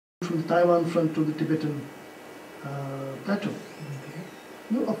from the Taiwan front to the Tibetan plateau.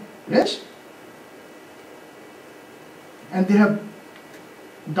 No, yes. And they have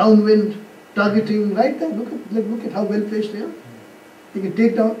downwind targeting right there. Look at how well placed they are. They can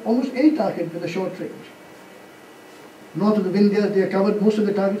take down almost any target with a short range. North of the wind there, they have covered most of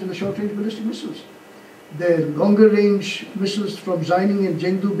the targets with the short range ballistic missiles. The longer range missiles from Xining and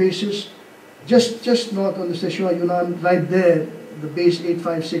Chengdu bases, just north on the Sichuan Yunnan, right there, the base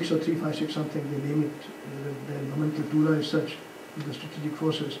 856 or 356 something, they name it, their nomenclature is such, the strategic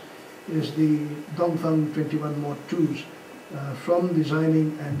forces, is the Dongfang 21 Mod 2s from the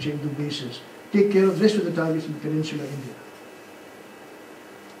Xining and Chengdu bases. Take care of the rest of the targets in Peninsular India.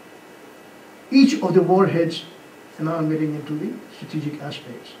 Each of the warheads, and now I'm getting into the strategic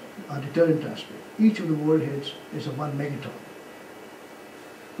aspects, deterrent aspect. Each of the warheads is a 1 megaton.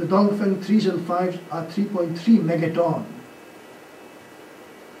 The Dongfeng 3s and 5s are 3.3 megaton.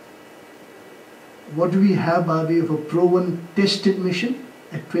 What do we have by way of a proven tested mission?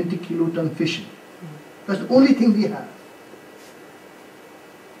 A 20 kiloton fission. That's the only thing we have.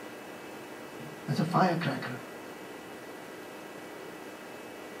 That's a firecracker.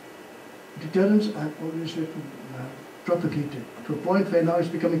 Deterrence, I've always written, propagated to a point where now it's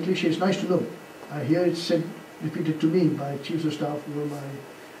becoming cliche. It's nice to know. I hear it said, repeated to me by chiefs of staff who are my,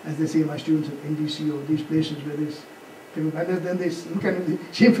 as they say, my students at NDC or these places where this, and then they kind of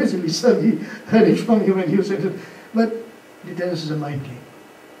shamefacedly, sir, we heard it from you when you said it. But deterrence is a mind game.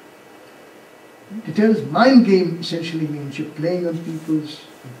 Deterrence mind game essentially means you're playing on people's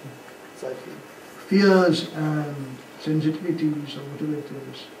fears and sensitivities or whatever it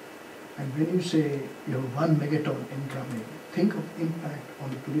is. And when you say you have 1 megaton incoming, think of impact on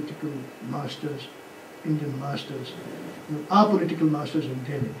the political masters, Indian masters, our political masters in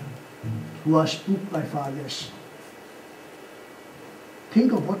Delhi, who are spooked by far less.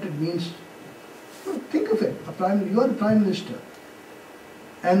 Think of what it means. No, think of it. You are the Prime Minister,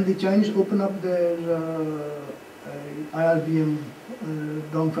 and the Chinese open up their IRBM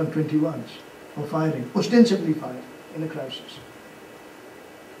Dongfang 21s for firing, ostensibly firing in a crisis.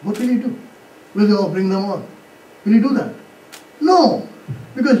 What will you do? Will you all bring them on? Will you do that? No,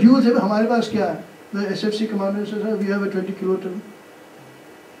 because you will say, "Hamare paas kya hai?" The SFC commander says, "We have a 20 kiloton."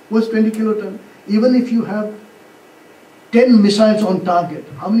 What's 20 kiloton? Even if you have 10 missiles on target,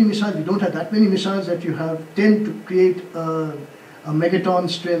 how many missiles? You don't have that many missiles that you have 10 to create a megaton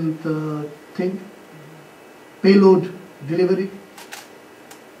strength thing, payload delivery.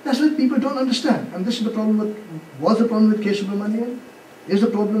 That's what people don't understand. And this is the problem was the problem with K. Subramanian, is the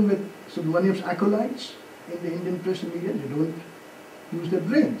problem with Subramanian's acolytes in the Indian press and media. They don't use their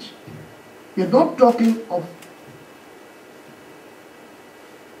brains. You're not talking of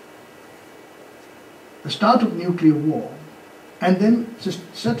the start of nuclear war and then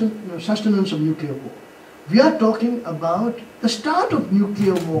sustenance of nuclear war. We are talking about the start of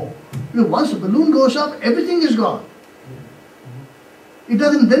nuclear war. Because once the balloon goes up, everything is gone. It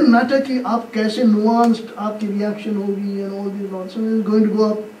doesn't then matter कि आप कैसे nuanced आपकी reaction होगी and all these nonsense is going to go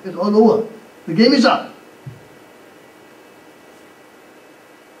up. It's all over. The game is up.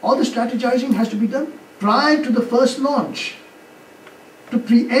 All the strategizing has to be done prior to the first launch to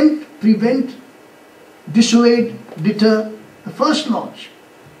preempt, prevent, dissuade, deter the first launch.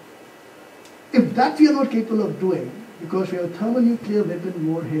 If that we are not capable of doing, because we have a thermonuclear weapon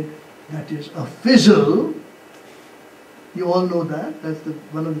warhead that is a fizzle, you all know that. That's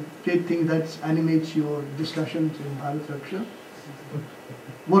one of the great things that animates your discussions in Bharat-Rakshak.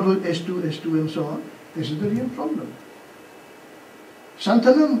 What was S2 and so on? This is the real problem.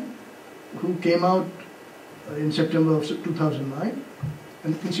 Santhanam, who came out in September of 2009,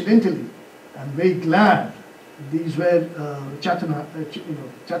 and incidentally, I'm very glad these were Chatham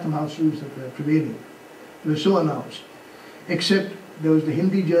House rules that were prevailing. They were so announced. Except there was the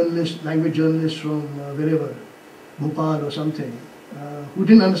Hindi journalist, language journalist from wherever, Bhopal or something, who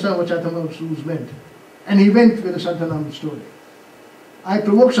didn't understand what Chatham House rules meant. And he went with a Santhanam story. I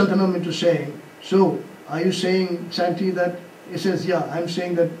provoked Santhanam into saying, "So, are you saying, Santi, that..." He says, "Yeah, I'm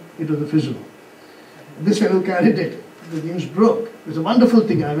saying that it was a fizzle." This fellow carried it. The news broke. It was a wonderful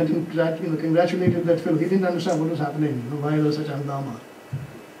thing. I went and congratulated that fellow. He didn't understand what was happening, why there was such hangama.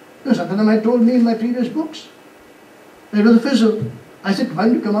 Santhanam had told me in my previous books that it was a fizzle. I said, "Why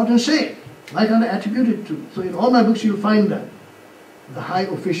don't you come out and say it? Why can't I attribute it to?" So in all my books you'll find that. The high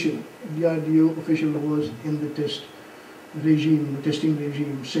official, DRDO official was in the test regime, the testing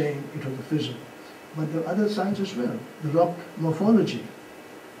regime, saying it was a fizzle. But there are other signs as well. The rock morphology,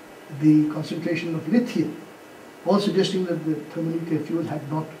 the concentration of lithium, all suggesting that the thermonuclear fuel had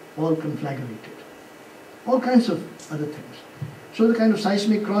not all conflagrated. All kinds of other things. So the kind of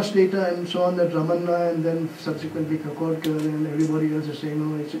seismic cross data and so on that Ramanna and then subsequently Kakorkar and everybody else is saying,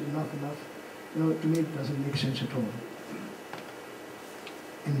 no, it's enough. You know, to me it doesn't make sense at all.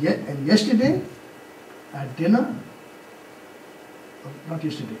 And yesterday, at dinner, not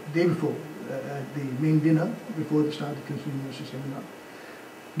yesterday, day before, at the main dinner, before the start of the Kingston University seminar,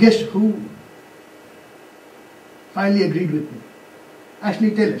 guess who finally agreed with me?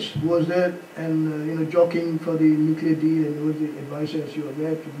 Ashley Tellis, who was there and jockeying for the nuclear deal and was the advisor, as you are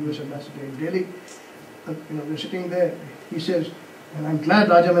aware, to the US ambassador in Delhi. We're sitting there. He says, and I'm glad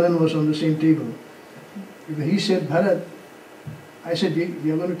Raja Menon was on the same table. He said, Bharat, I said,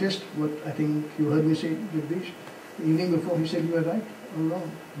 we are going to test what I think you heard me say, Jagdish. The evening before, he said, you are right or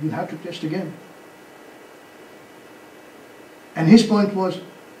wrong. You'll have to test again. And his point was,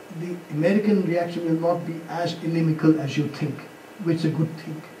 the American reaction will not be as inimical as you think, which is a good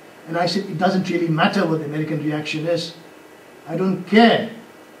thing. And I said, it doesn't really matter what the American reaction is. I don't care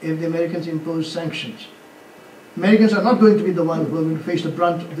if the Americans impose sanctions. Americans are not going to be the ones who are going to face the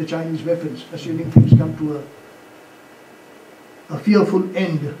brunt of the Chinese weapons, assuming things come to a fearful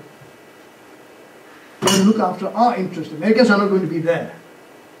end. We have to look after our interests. Americans are not going to be there,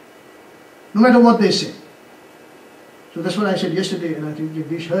 no matter what they say. So that's what I said yesterday, and I think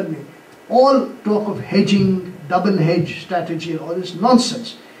Jagdish heard me. All talk of hedging, double hedge strategy and all this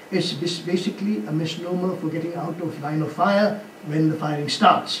nonsense is basically a misnomer for getting out of line of fire when the firing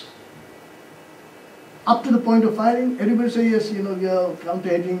starts. Up to the point of firing, everybody says, yes, we are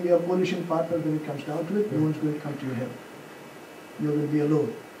counter-hedging, we are coalition partners. When it comes down to it, no one's going to come to your help. You're going to be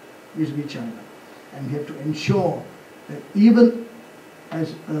alone, vis-a-vis China. And we have to ensure that even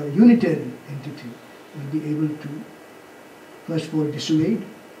as a unitary entity, we'll be able to, first of all, dissuade,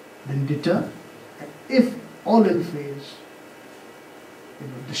 then deter, and if all else fails,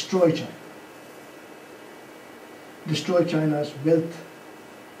 destroy China. Destroy China's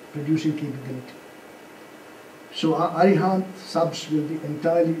wealth-producing capability. So our Arihant subs will be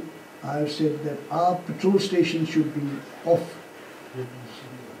entirely, I have said that our patrol stations should be off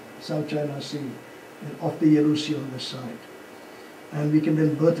South China Sea and off the Yellow Sea on this side. And we can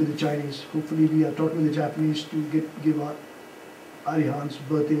then berth with the Chinese. Hopefully we are talking with the Japanese to give our Arihant's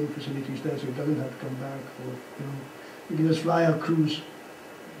berthing facilities there so it doesn't have to come back. Or, we can just fly our crews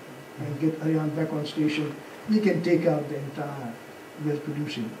and get Arihant back on station. We can take out the entire wealth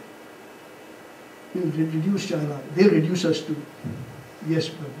producing. We'll reduce China. They'll reduce us to, yes,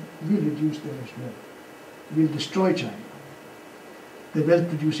 but we'll reduce them as well. We'll destroy China, the wealth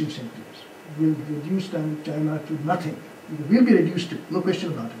producing centers. We'll reduce China to nothing. We'll be reduced to, no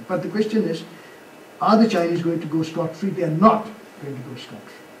question about it. But the question is, are the Chinese going to go scot-free? They are not going to go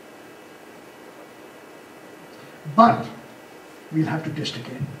scot-free. But we'll have to test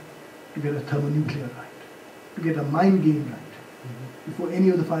again to get a thermonuclear right, to get a mind game right, before any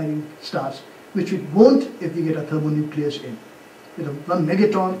of the firing starts, which it won't if we get our thermonuclears in. With one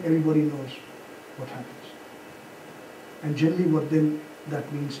megaton, everybody knows what happens. And generally what then that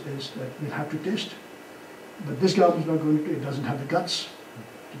means is that we'll have to test, but this government is not going to, it doesn't have the guts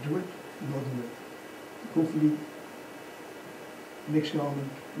to do it, nor the will. Hopefully, the next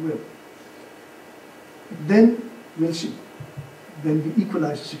government will. Then we'll see. Then we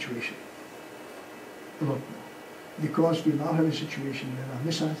equalize the situation a lot more. Because we now have a situation where our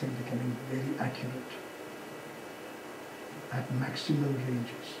missiles are becoming very accurate at maximal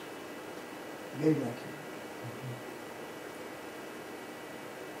ranges. Very accurate.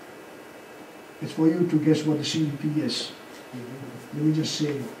 It's for you to guess what the CEP is. Let me just say,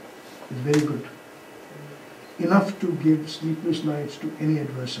 it's very good. Enough to give sleepless nights to any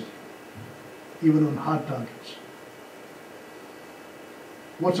adversary, even on hard targets.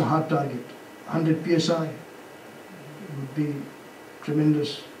 What's a hard target? 100 psi would be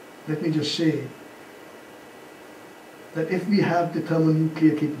tremendous. Let me just say that if we have the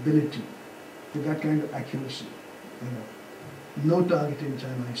thermonuclear capability with that kind of accuracy, no target in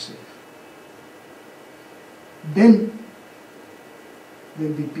China is safe. Then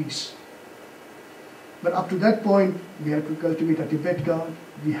there'll be peace. But up to that point, we have to cultivate a Tibet Guard.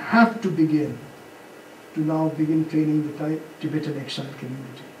 We have to begin training the Tibetan exile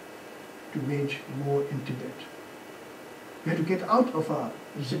community to wage war in Tibet. We have to get out of our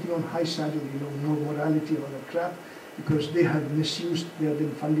sitting on high saddle, no morality or that crap, because they have misused, they have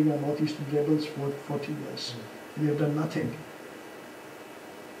been funding our northeastern rebels for 40 years. And we have done nothing.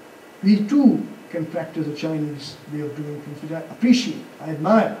 We too can practice the Chinese way of doing things, which I appreciate, I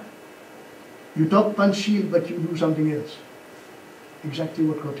admire. You talk punch shield, but you do something else. Exactly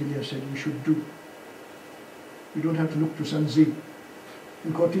what Kautilya said you should do. You don't have to look to Sun Tzu.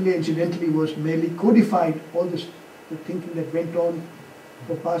 And Kautilya incidentally was merely codified all this the thinking that went on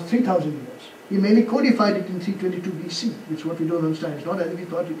for past 3,000 years. He merely codified it in 322 BC, which is what we don't understand. It's not as if he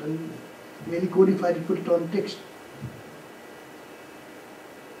thought it, he merely codified it, put it on text.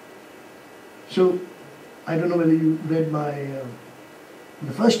 So, I don't know whether you read my,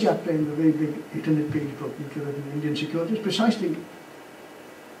 the first chapter in the very big 800-page book, Nuclear Weapons in Indian Security, is precisely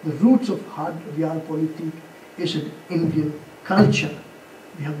the roots of hard realpolitik is an Indian culture.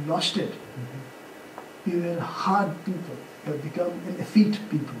 We have lost it. We were hard people. We have become an effete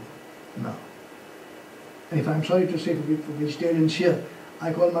people now. And if I'm sorry to say for vegetarians here,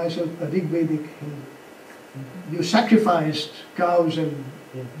 I call myself a Rig-Vedic Hindu. You sacrificed cows and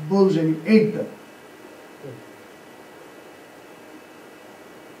bulls and you ate them.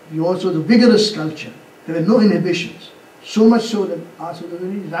 You also the vigorous culture. There were no inhibitions. So much so that ours was a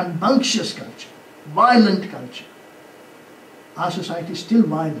very rambunctious culture, violent culture. Our society is still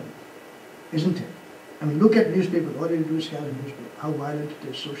violent, isn't it? I mean, look at newspapers, all you do is scan a newspaper, how violent it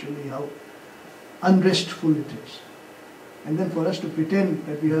is socially, how unrestful it is. And then for us to pretend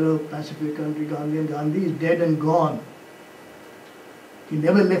that we are a pacific country, Gandhi is dead and gone. He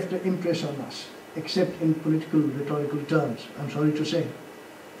never left an impress on us, except in political, rhetorical terms, I'm sorry to say.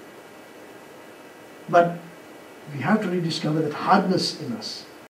 But we have to rediscover that hardness in us.